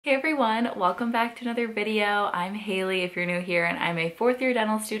Hey everyone, welcome back to another video. I'm Haley if you're new here, and I'm a fourth year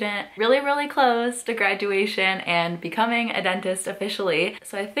dental student, really close to graduation and becoming a dentist officially.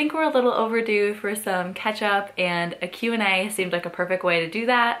 So I think we're a little overdue for some catch up, and a Q&A seemed like a perfect way to do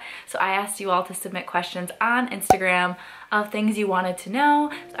that. So I asked you all to submit questions on Instagram of things you wanted to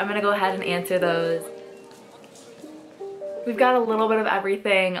know. So I'm gonna go ahead and answer those. We've got a little bit of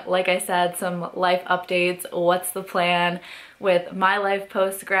everything. Like I said, some life updates, what's the plan with my life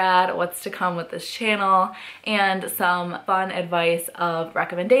post-grad, what's to come with this channel, and some fun advice of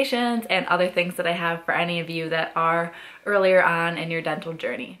recommendations and other things that I have for any of you that are earlier on in your dental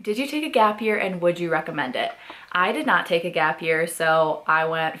journey. Did you take a gap year and would you recommend it? I did not take a gap year, so I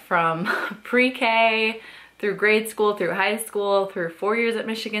went from pre-K through grade school, through high school, through 4 years at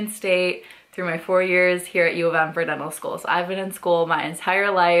Michigan State, through my 4 years here at U of M for dental school. So I've been in school my entire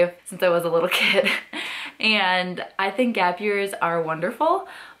life since I was a little kid. And I think gap years are wonderful,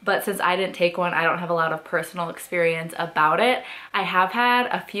 but since I didn't take one, I don't have a lot of personal experience about it. I have had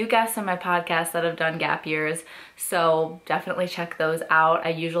a few guests on my podcast that have done gap years, so definitely check those out. I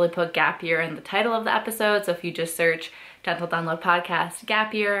usually put gap year in the title of the episode, so if you just search Dental Download Podcast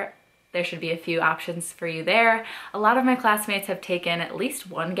gap year, there should be a few options for you there. A lot of my classmates have taken at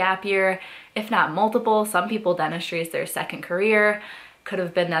least one gap year, if not multiple. Some people, dentistry is their second career. Could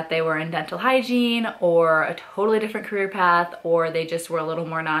have been that they were in dental hygiene or a totally different career path, or they just were a little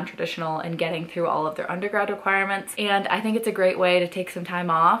more non-traditional in getting through all of their undergrad requirements. And I think it's a great way to take some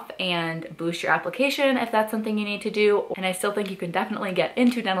time off and boost your application if that's something you need to do. And I still think you can definitely get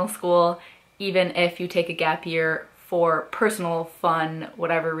into dental school even if you take a gap year for personal, fun,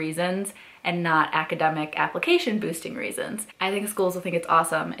 whatever reasons, and not academic application boosting reasons. I think schools will think it's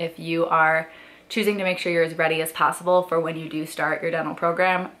awesome if you are choosing to make sure you're as ready as possible for when you do start your dental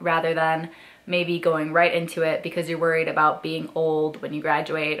program, rather than maybe going right into it because you're worried about being old when you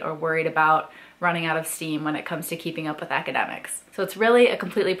graduate or worried about running out of steam when it comes to keeping up with academics. So it's really a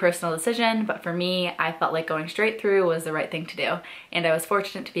completely personal decision, but for me, I felt like going straight through was the right thing to do, and I was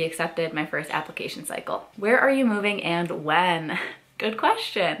fortunate to be accepted my first application cycle. Where are you moving and when? Good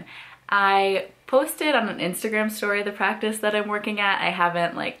question. I posted on an Instagram story the practice that I'm working at. I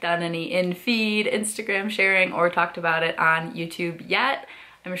haven't done any in-feed Instagram sharing or talked about it on YouTube yet.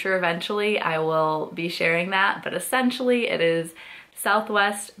 I'm sure eventually I will be sharing that, but essentially it is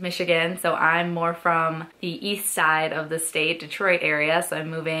Southwest Michigan, so I'm more from the east side of the state, Detroit area, so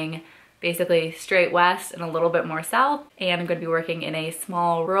I'm moving basically straight west and a little bit more south, and I'm going to be working in a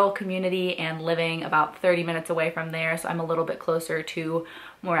small rural community and living about 30 minutes away from there, so I'm a little bit closer to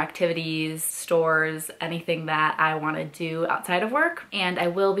more activities, stores, anything that I want to do outside of work. And I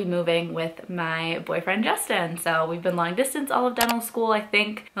will be moving with my boyfriend Justin, so we've been long distance all of dental school. I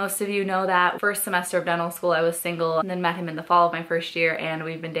think most of you know that. First semester of dental school I was single, and then met him in the fall of my first year, and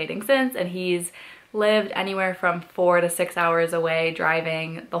we've been dating since, and he's lived anywhere from 4 to 6 hours away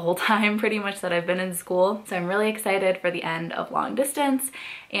driving the whole time pretty much that I've been in school. So I'm really excited for the end of long distance,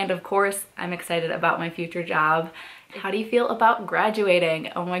 and of course I'm excited about my future job. How do you feel about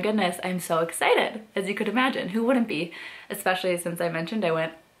graduating? Oh my goodness, I'm so excited, as you could imagine. Who wouldn't be? Especially since I mentioned I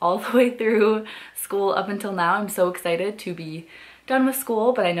went all the way through school up until now. I'm so excited to be done with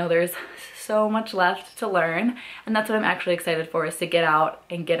school, but I know there's so much left to learn, and that's what I'm actually excited for, is to get out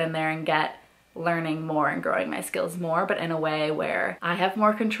and get in there and get learning more and growing my skills more, but in a way where I have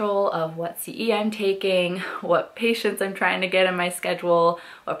more control of what CE I'm taking, what patients I'm trying to get in my schedule,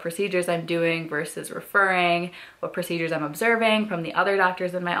 what procedures I'm doing versus referring, what procedures I'm observing from the other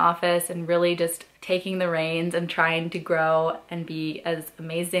doctors in my office, and really just taking the reins and trying to grow and be as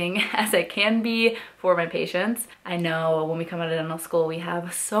amazing as I can be for my patients. I know when we come out of dental school, we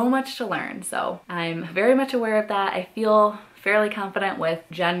have so much to learn, so I'm very much aware of that. I feel fairly confident with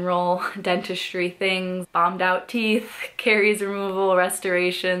general dentistry things, bombed out teeth, caries removal,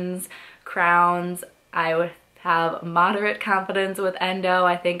 restorations, crowns. I would have moderate confidence with endo.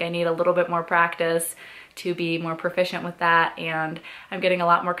 I think I need a little bit more practice to be more proficient with that, and I'm getting a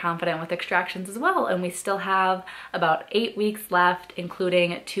lot more confident with extractions as well. And we still have about 8 weeks left,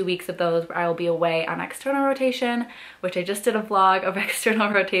 including 2 weeks of those where I will be away on external rotation, which I just did a vlog of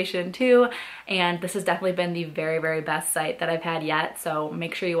external rotation too, and this has definitely been the very best site that I've had yet, so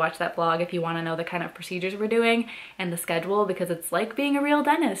make sure you watch that vlog if you want to know the kind of procedures we're doing and the schedule, because it's like being a real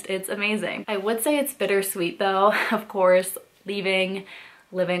dentist. It's amazing. I would say it's bittersweet though, of course, living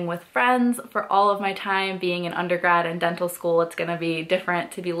with friends for all of my time being an undergrad in dental school. It's gonna be different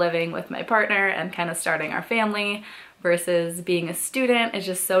to be living with my partner and kind of starting our family versus being a student. Is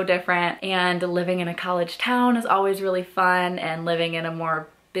just so different. And living in a college town is always really fun, and living in a more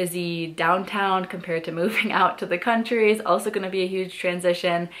busy downtown compared to moving out to the country is also going to be a huge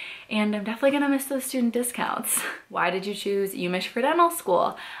transition, and I'm definitely going to miss those student discounts. Why did you choose UMich for dental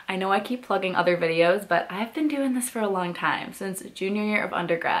school? I know I keep plugging other videos, but I've been doing this for a long time, since junior year of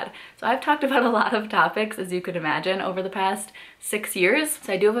undergrad. So I've talked about a lot of topics, as you could imagine, over the past 6 years.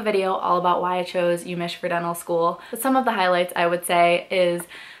 So I do have a video all about why I chose UMich for dental school. But some of the highlights I would say is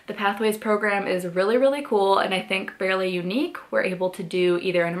the Pathways program is really, really cool, and I think fairly unique. We're able to do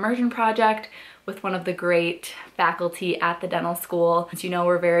either an immersion project with one of the great faculty at the dental school. As you know,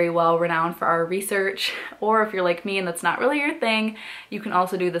 we're very well renowned for our research, or if you're like me and that's not really your thing, you can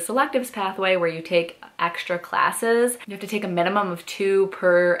also do the selectives pathway where you take extra classes. You have to take a minimum of 2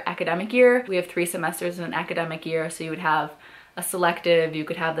 per academic year. We have 3 semesters in an academic year, so you would have a selective, you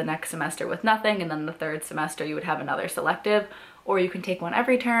could have the next semester with nothing, and then the 3rd semester you would have another selective, or you can take one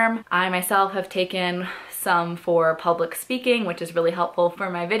every term. I myself have taken some for public speaking, which is really helpful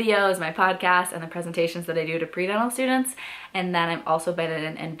for my videos, my podcasts, and the presentations that I do to pre-dental students. And then I've also been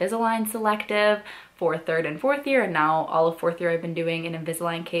in an Invisalign selective for 3rd and 4th year, and now all of 4th year I've been doing an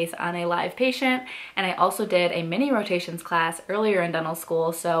Invisalign case on a live patient. And I also did a mini rotations class earlier in dental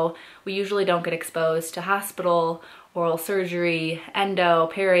school, so we usually don't get exposed to hospital, oral surgery,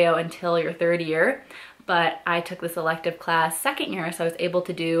 endo, perio until your 3rd year. But I took this elective class 2nd year, so I was able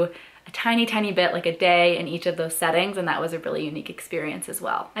to do a tiny bit, like a day in each of those settings, and that was a really unique experience as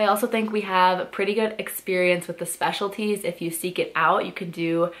well. I also think we have a pretty good experience with the specialties. If you seek it out, you can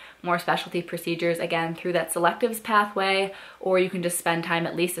do more specialty procedures, again, through that selectives pathway, or you can just spend time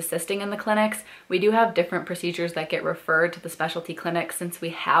at least assisting in the clinics. We do have different procedures that get referred to the specialty clinics. Since we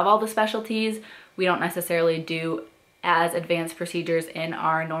have all the specialties, we don't necessarily do as advanced procedures in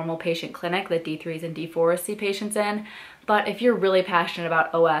our normal patient clinic that D3s and D4s see patients in. But if you're really passionate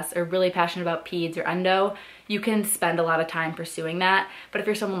about OS or really passionate about peds or endo, you can spend a lot of time pursuing that. But if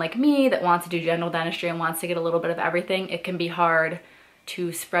you're someone like me that wants to do general dentistry and wants to get a little bit of everything, it can be hard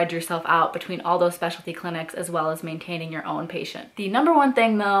to spread yourself out between all those specialty clinics as well as maintaining your own patient. The number one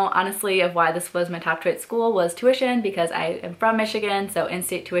thing though, honestly, of why this was my top choice school was tuition, because I am from Michigan, so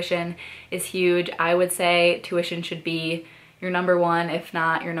in-state tuition is huge. I would say tuition should be your number one, if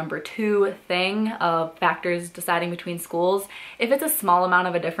not your number 2 thing of factors deciding between schools. If it's a small amount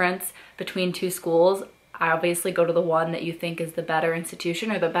of a difference between 2 schools, I obviously go to the one that you think is the better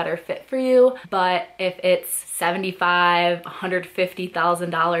institution or the better fit for you. But if it's $75,000,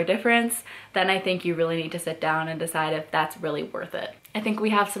 $150,000 difference, then I think you really need to sit down and decide if that's really worth it. I think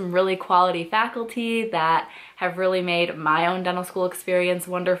we have some really quality faculty that have really made my own dental school experience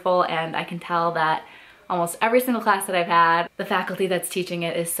wonderful, and I can tell that almost every single class that I've had, the faculty that's teaching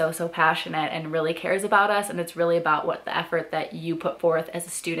it is so passionate and really cares about us, and it's really about what the effort that you put forth as a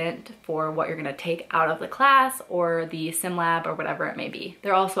student for what you're gonna take out of the class or the sim lab or whatever it may be.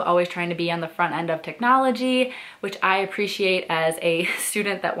 They're also always trying to be on the front end of technology, which I appreciate as a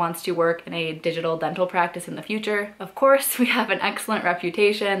student that wants to work in a digital dental practice in the future. Of course, we have an excellent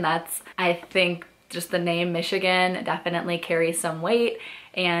reputation. That's, I think, just the name Michigan definitely carries some weight,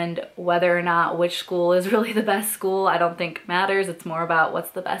 and whether or not which school is really the best school, I don't think matters. It's more about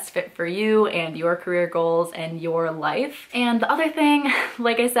what's the best fit for you and your career goals and your life. And the other thing,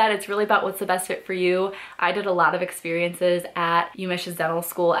 like I said, it's really about what's the best fit for you. I did a lot of experiences at UMich's dental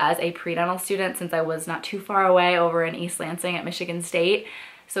school as a pre-dental student, since I was not too far away over in East Lansing at Michigan State.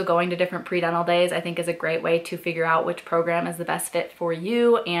 So going to different pre-dental days I think is a great way to figure out which program is the best fit for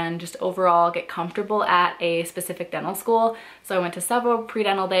you and just overall get comfortable at a specific dental school. So I went to several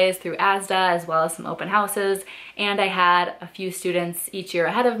pre-dental days through ASDA as well as some open houses, and I had a few students each year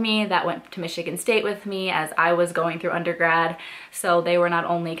ahead of me that went to Michigan State with me as I was going through undergrad. So they were not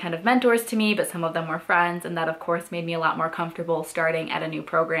only kind of mentors to me, but some of them were friends, and that of course made me a lot more comfortable starting at a new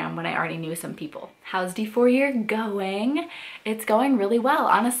program when I already knew some people. How's D4 year going? It's going really well.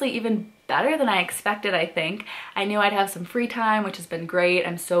 Honestly, even better than I expected, I think. I knew I'd have some free time, which has been great.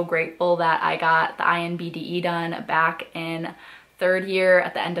 I'm so grateful that I got the INBDE done back in 3rd year,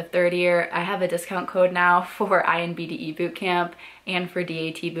 at the end of 3rd year. I have a discount code now for INBDE bootcamp and for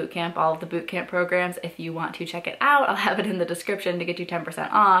DAT bootcamp, all of the bootcamp programs. If you want to check it out, I'll have it in the description to get you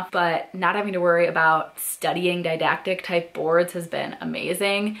 10% off. But not having to worry about studying didactic type boards has been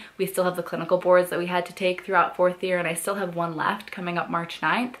amazing. We still have the clinical boards that we had to take throughout 4th year, and I still have one left coming up March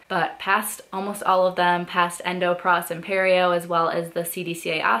 9th. But passed almost all of them, passed endo, pros, and perio, as well as the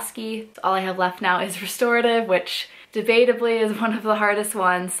CDCA OSCE. So all I have left now is restorative, which debatably is one of the hardest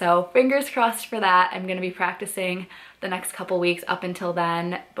ones, so fingers crossed for that. I'm gonna be practicing the next couple weeks up until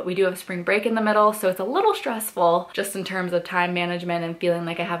then, but we do have spring break in the middle, so it's a little stressful just in terms of time management and feeling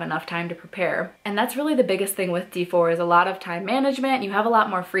like I have enough time to prepare. And that's really the biggest thing with D4 is a lot of time management. You have a lot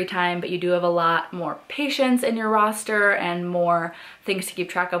more free time, but you do have a lot more patients in your roster and more things to keep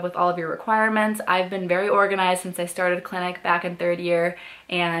track of with all of your requirements. I've been very organized since I started clinic back in 3rd year,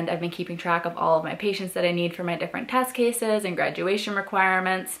 and I've been keeping track of all of my patients that I need for my different test cases and graduation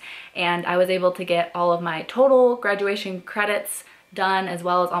requirements, and I was able to get all of my total graduation credits done as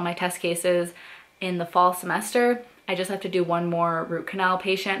well as all my test cases in the fall semester. I just have to do one more root canal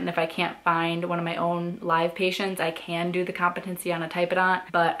patient, and if I can't find one of my own live patients, I can do the competency on a typodont,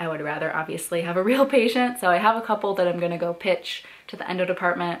 but I would rather obviously have a real patient. So I have a couple that I'm gonna go pitch to the endo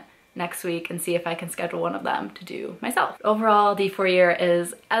department next week and see if I can schedule one of them to do myself. Overall, D4 year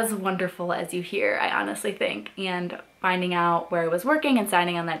is as wonderful as you hear, I honestly think, and finding out where I was working and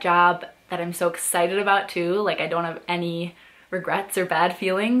signing on that job that I'm so excited about too, like I don't have any regrets or bad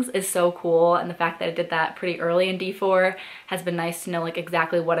feelings, is so cool. And the fact that I did that pretty early in D4 has been nice to know like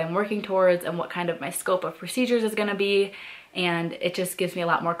exactly what I'm working towards and what kind of my scope of procedures is gonna be. And it just gives me a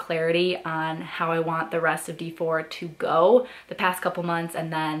lot more clarity on how I want the rest of D4 to go the past couple months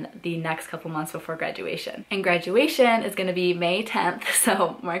and then the next couple months before graduation. And graduation is gonna be May 10th,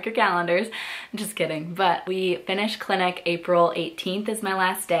 so mark your calendars. I'm just kidding. But we finish clinic April 18th is my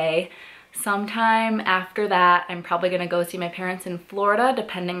last day. Sometime after that, I'm probably gonna go see my parents in Florida,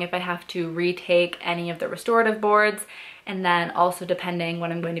 depending if I have to retake any of the restorative boards, and then also depending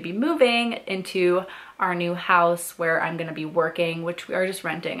when I'm going to be moving into our new house where I'm gonna be working, which we are just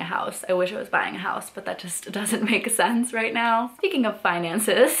renting a house. I wish I was buying a house, but that just doesn't make sense right now. Speaking of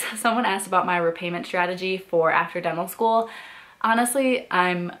finances, someone asked about my repayment strategy for after dental school. Honestly,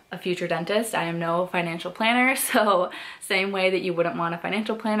 I'm a future dentist. I am no financial planner, so same way that you wouldn't want a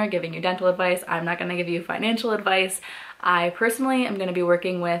financial planner giving you dental advice, I'm not gonna give you financial advice. I personally am gonna be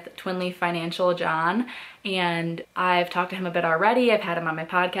working with Twin Leaf Financial John, and I've talked to him a bit already. I've had him on my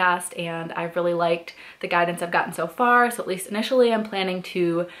podcast, and I've really liked the guidance I've gotten so far. So at least initially, I'm planning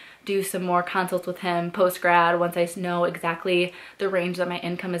to do some more consults with him post-grad once I know exactly the range that my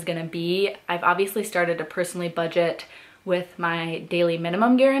income is gonna be. I've obviously started to personally budget with my daily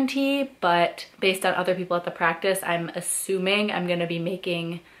minimum guarantee, but based on other people at the practice, I'm assuming I'm gonna be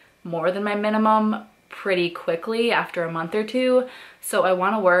making more than my minimum pretty quickly after a month or two. So I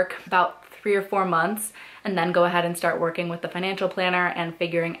wanna work about 3 or 4 months and then go ahead and start working with the financial planner and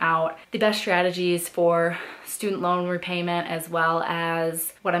figuring out the best strategies for student loan repayment, as well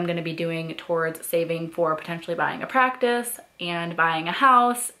as what I'm gonna be doing towards saving for potentially buying a practice and buying a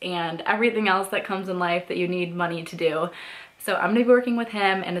house and everything else that comes in life that you need money to do. So I'm gonna be working with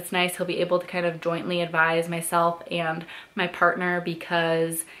him, and it's nice, he'll be able to kind of jointly advise myself and my partner,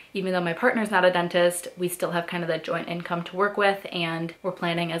 because even though my partner's not a dentist, we still have kind of that joint income to work with, and we're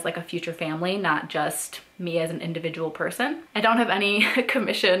planning as like a future family, not just me as an individual person. I don't have any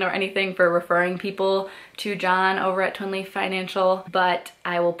commission or anything for referring people to John over at Twin Leaf Financial, but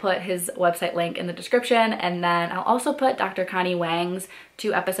I will put his website link in the description, and then I'll also put Dr. Connie Wang's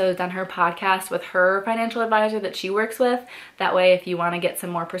 2 episodes on her podcast with her financial advisor that she works with. That way, if you want to get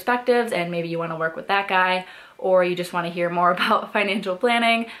some more perspectives and maybe you want to work with that guy, or you just want to hear more about financial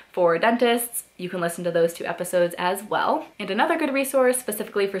planning for dentists, you can listen to those 2 episodes as well. And another good resource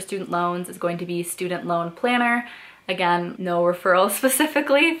specifically for student loans is going to be Student Loan Planner. Again, no referral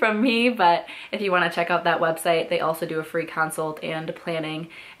specifically from me, but if you want to check out that website, they also do a free consult and planning.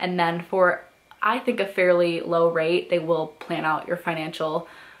 And then for, I think, a fairly low rate, they will plan out your financial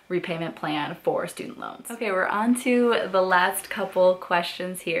repayment plan for student loans. Okay, we're on to the last couple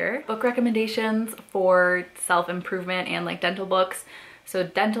questions here. Book recommendations for self-improvement and like dental books. So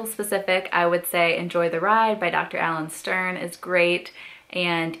dental specific, I would say Enjoy the Ride by Dr. Alan Stern is great,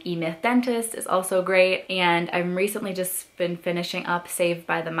 and E-Myth Dentist is also great. And I've recently just been finishing up Saved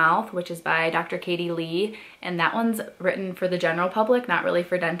by the Mouth, which is by Dr. Katie Lee, and that one's written for the general public, not really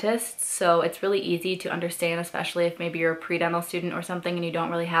for dentists. So it's really easy to understand, especially if maybe you're a pre-dental student or something and you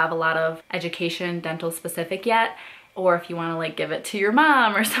don't really have a lot of education dental specific yet, or if you want to like give it to your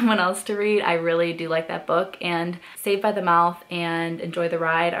mom or someone else to read. I really do like that book. And Saved by the Mouth and Enjoy the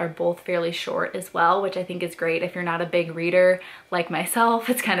Ride are both fairly short as well, which I think is great if you're not a big reader like myself.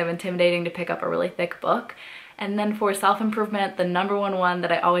 It's kind of intimidating to pick up a really thick book. And then for self-improvement, the number one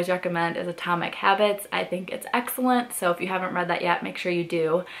that I always recommend is Atomic Habits. I think it's excellent, so if you haven't read that yet, make sure you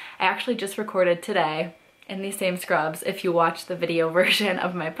do. I actually just recorded today in these same scrubs. If you watch the video version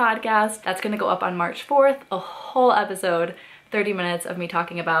of my podcast, that's gonna go up on March 4th, a whole episode 30 minutes of me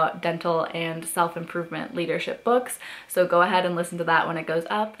talking about dental and self-improvement leadership books. So go ahead and listen to that when it goes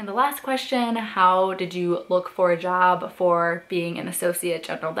up. And the last question, how did you look for a job for being an associate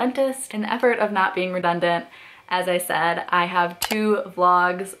general dentist? In the effort of not being redundant, as I said, I have 2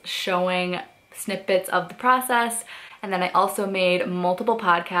 vlogs showing snippets of the process. And then I also made multiple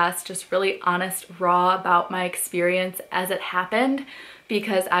podcasts, just really honest, raw about my experience as it happened,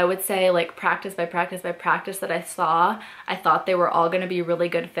 because I would say like practice by practice by practice that I saw, I thought they were all gonna be really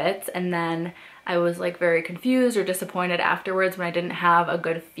good fits. And then I was like very confused or disappointed afterwards when I didn't have a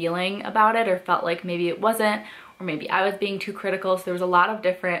good feeling about it, or felt like maybe it wasn't, or maybe I was being too critical. So there was a lot of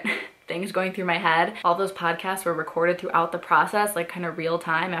different things going through my head. All those podcasts were recorded throughout the process, like kind of real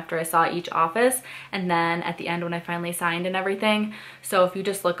time after I saw each office, and then at the end when I finally signed and everything. So if you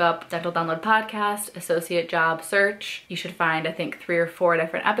just look up Dental Download Podcast, associate job search, you should find I think 3 or 4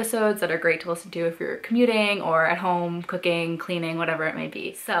 different episodes that are great to listen to if you're commuting or at home, cooking, cleaning, whatever it may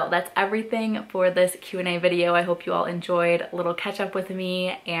be. So that's everything for this Q&A video. I hope you all enjoyed a little catch up with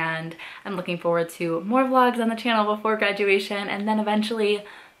me, and I'm looking forward to more vlogs on the channel before graduation, and then eventually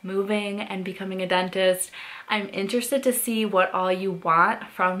moving and becoming a dentist. I'm interested to see what all you want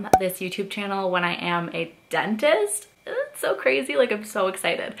from this YouTube channel when I am a dentist. It's so crazy, like I'm so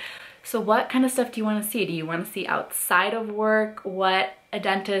excited. So what kind of stuff do you want to see? Do you want to see outside of work what a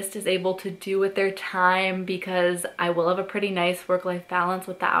dentist is able to do with their time, because I will have a pretty nice work-life balance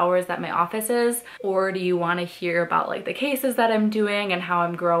with the hours that my office is? Or do you want to hear about like the cases that I'm doing and how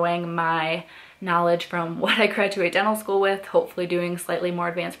I'm growing my knowledge from what I graduate dental school with, hopefully doing slightly more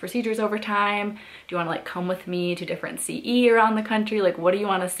advanced procedures over time? Do you want to like come with me to different CE around the country? Like what do you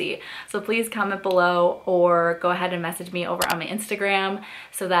want to see? So please comment below or go ahead and message me over on my Instagram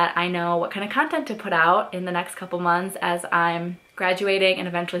so that I know what kind of content to put out in the next couple months as I'm graduating and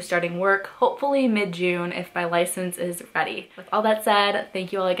eventually starting work, hopefully mid-June if my license is ready. With all that said,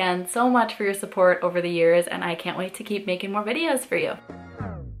 thank you all again so much for your support over the years, and I can't wait to keep making more videos for you.